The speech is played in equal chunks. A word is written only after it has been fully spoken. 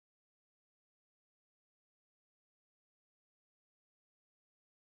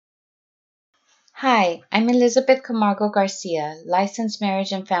Hi, I'm Elizabeth Camargo Garcia, licensed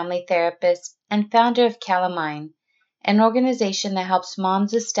marriage and family therapist and founder of Calamine, an organization that helps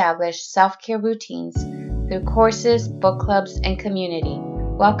moms establish self-care routines through courses, book clubs, and community.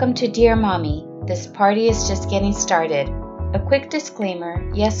 Welcome to Dear Mommy. This party is just getting started. A quick disclaimer,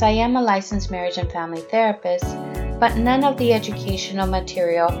 yes, I am a licensed marriage and family therapist, but none of the educational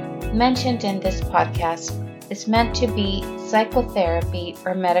material mentioned in this podcast is meant to be psychotherapy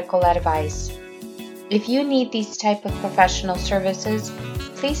or medical advice. If you need these type of professional services,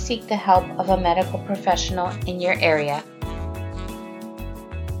 please seek the help of a medical professional in your area.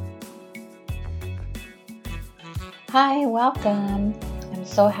 Hi, welcome. I'm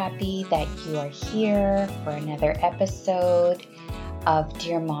so happy that you are here for another episode of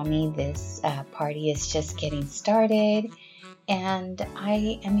Dear Mommy. This party is just getting started, and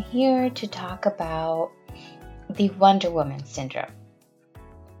I am here to talk about the Wonder Woman syndrome.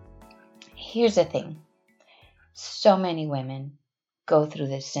 Here's the thing. So many women go through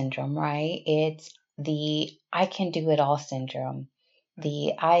this syndrome, right? It's the I can do it all syndrome,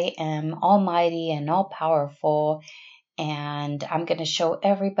 the I am almighty and all powerful, and I'm going to show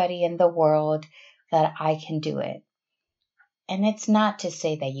everybody in the world that I can do it. And it's not to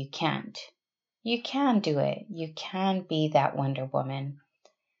say that you can't. You can do it. You can be that Wonder Woman.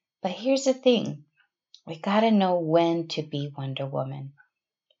 But here's the thing. We got to know when to be Wonder Woman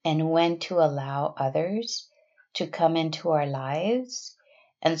and when to allow others to come into our lives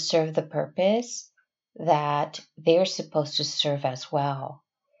and serve the purpose that they're supposed to serve as well.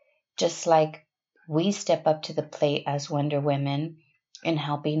 Just like we step up to the plate as Wonder Women in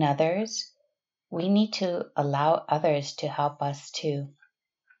helping others, we need to allow others to help us too.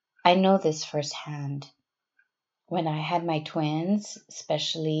 I know this firsthand. When I had my twins,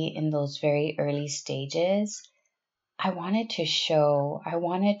 especially in those very early stages, I wanted to show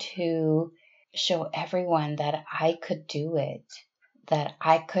everyone that I could do it, that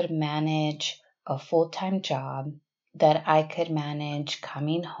I could manage a full-time job, that I could manage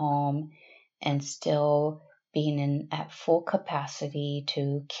coming home and still being at full capacity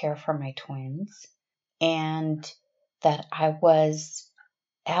to care for my twins, and that I was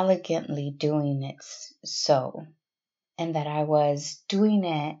elegantly doing it so, and that I was doing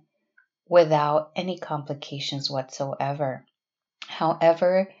it without any complications whatsoever.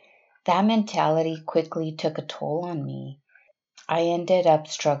 However, that mentality quickly took a toll on me. I ended up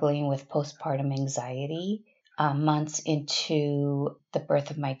struggling with postpartum anxiety months into the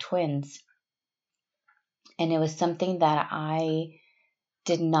birth of my twins. And it was something that I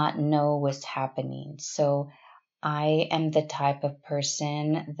did not know was happening. So I am the type of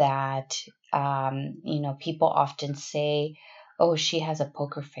person that, people often say, oh, she has a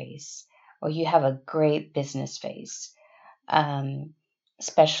poker face, or you have a great business face.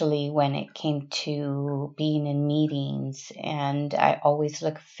 Especially when it came to being in meetings, and I always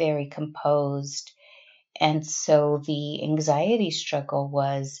look very composed. And so the anxiety struggle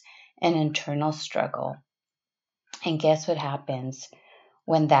was an internal struggle. And guess what happens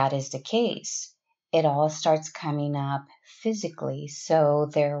when that is the case? It all starts coming up physically. So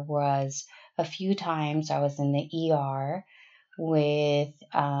there was a few times I was in the ER with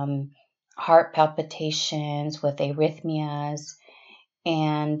heart palpitations, with arrhythmias,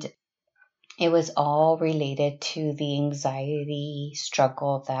 and it was all related to the anxiety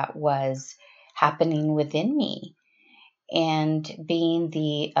struggle that was happening within me. And being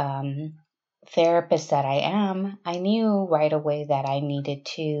the therapist that I am, I knew right away that I needed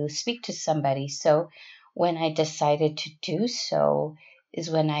to speak to somebody. So when I decided to do so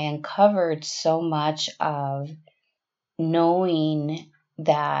is when I uncovered so much of knowing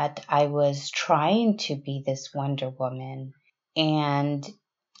that I was trying to be this Wonder Woman, and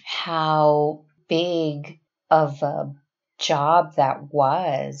how big of a job that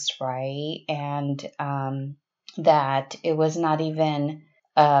was, right? And that it was not even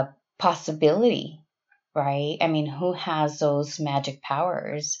a possibility, right? I mean, who has those magic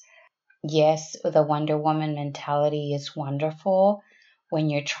powers? Yes, the Wonder Woman mentality is wonderful when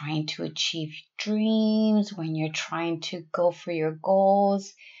you're trying to achieve dreams, when you're trying to go for your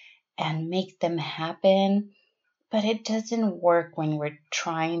goals and make them happen. But it doesn't work when we're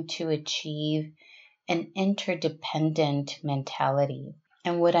trying to achieve an interdependent mentality.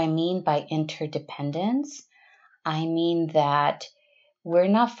 And what I mean by interdependence, I mean that we're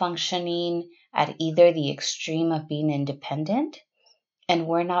not functioning at either the extreme of being independent, and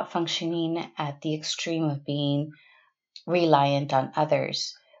we're not functioning at the extreme of being reliant on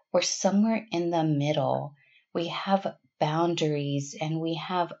others. We're somewhere in the middle. We have boundaries and we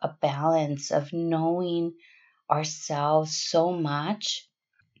have a balance of knowing ourselves so much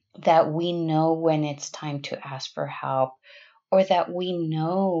that we know when it's time to ask for help, or that we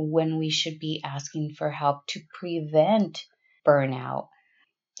know when we should be asking for help to prevent burnout.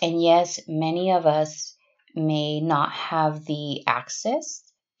 And yes, many of us may not have the access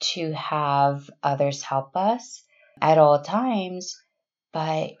to have others help us at all times,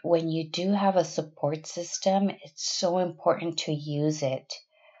 but when you do have a support system, it's so important to use it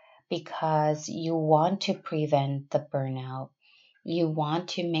because you want to prevent the burnout. You want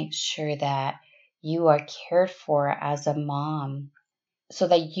to make sure that you are cared for as a mom so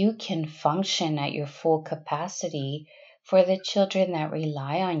that you can function at your full capacity for the children that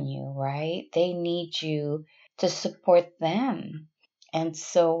rely on you, right? They need you to support them. And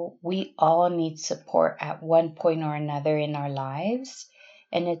so we all need support at one point or another in our lives.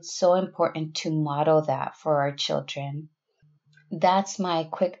 And it's so important to model that for our children. That's my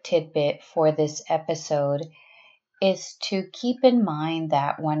quick tidbit for this episode, is to keep in mind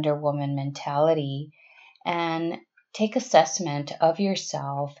that Wonder Woman mentality and take assessment of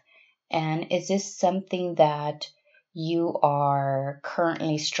yourself. And is this something that you are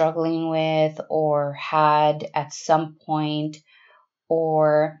currently struggling with or had at some point,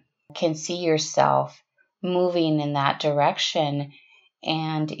 or can see yourself moving in that direction?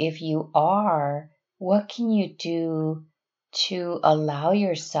 And if you are, what can you do to allow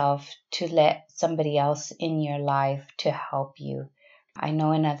yourself to let somebody else in your life to help you? I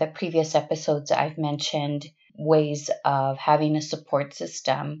know in other previous episodes I've mentioned ways of having a support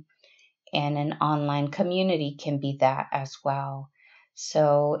system, and an online community can be that as well.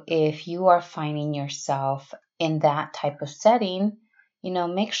 So if you are finding yourself in that type of setting,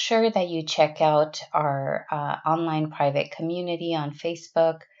 make sure that you check out our online private community on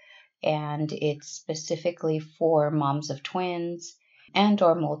Facebook, and it's specifically for moms of twins and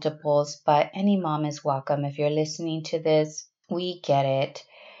or multiples, but any mom is welcome. If you're listening to this, we get it.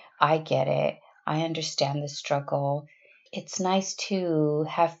 I get it. I understand the struggle. It's nice to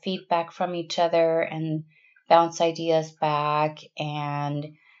have feedback from each other and bounce ideas back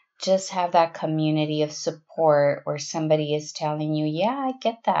and just have that community of support where somebody is telling you, yeah, I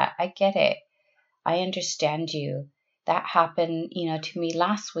get that. I get it. I understand you. That happened, to me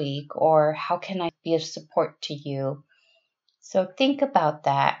last week, or how can I be of support to you? So think about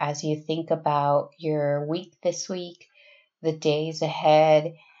that as you think about your week this week, the days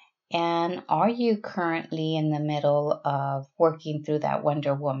ahead, and are you currently in the middle of working through that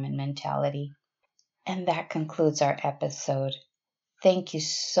Wonder Woman mentality? And that concludes our episode. Thank you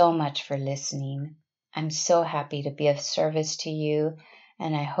so much for listening. I'm so happy to be of service to you,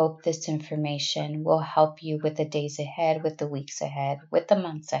 and I hope this information will help you with the days ahead, with the weeks ahead, with the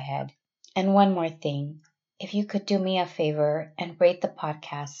months ahead. And one more thing, if you could do me a favor and rate the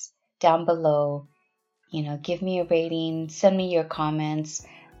podcast down below, give me a rating, send me your comments,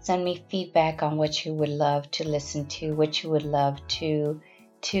 send me feedback on what you would love to listen to, what you would love to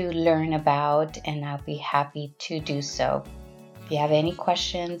learn about, and I'll be happy to do so. If you have any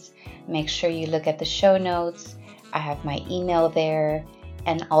questions, make sure you look at the show notes. I have my email there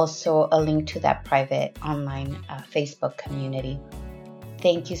and also a link to that private online Facebook community.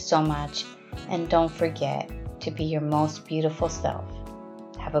 Thank you so much, and don't forget to be your most beautiful self.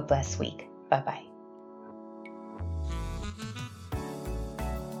 Have a blessed week. Bye-bye.